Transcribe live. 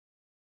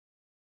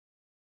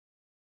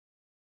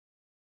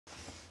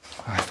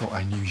I thought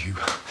I knew you.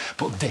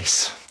 But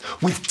this,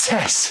 with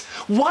Tess,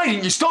 why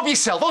didn't you stop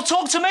yourself or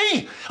talk to me?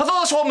 I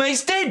thought that's what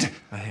mates did.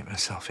 I hate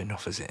myself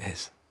enough as it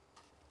is.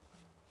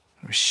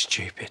 I was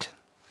stupid.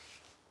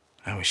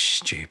 I was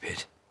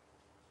stupid.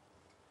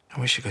 I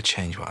wish I could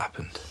change what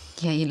happened.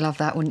 Yeah, you'd love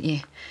that, wouldn't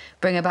you?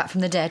 Bring her back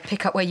from the dead,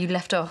 pick up where you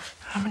left off.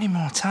 How many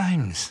more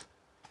times?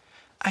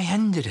 I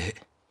ended it.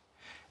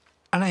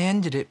 And I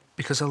ended it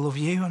because I love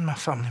you and my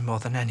family more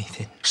than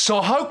anything.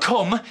 So how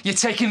come you're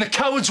taking the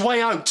coward's way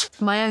out?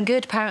 For my own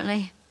good,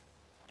 apparently.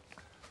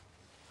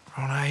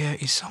 Ron, I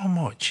hurt you so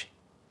much.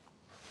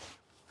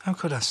 How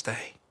could I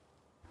stay?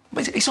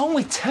 But it's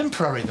only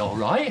temporary, though,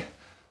 right?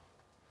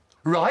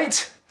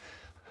 Right?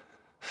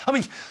 I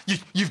mean,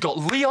 you've got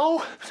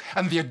Leo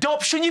and the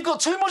adoption. You've got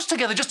too much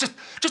together just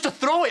to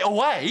throw it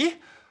away.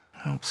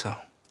 I hope so.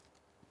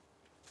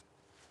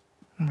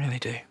 I really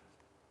do.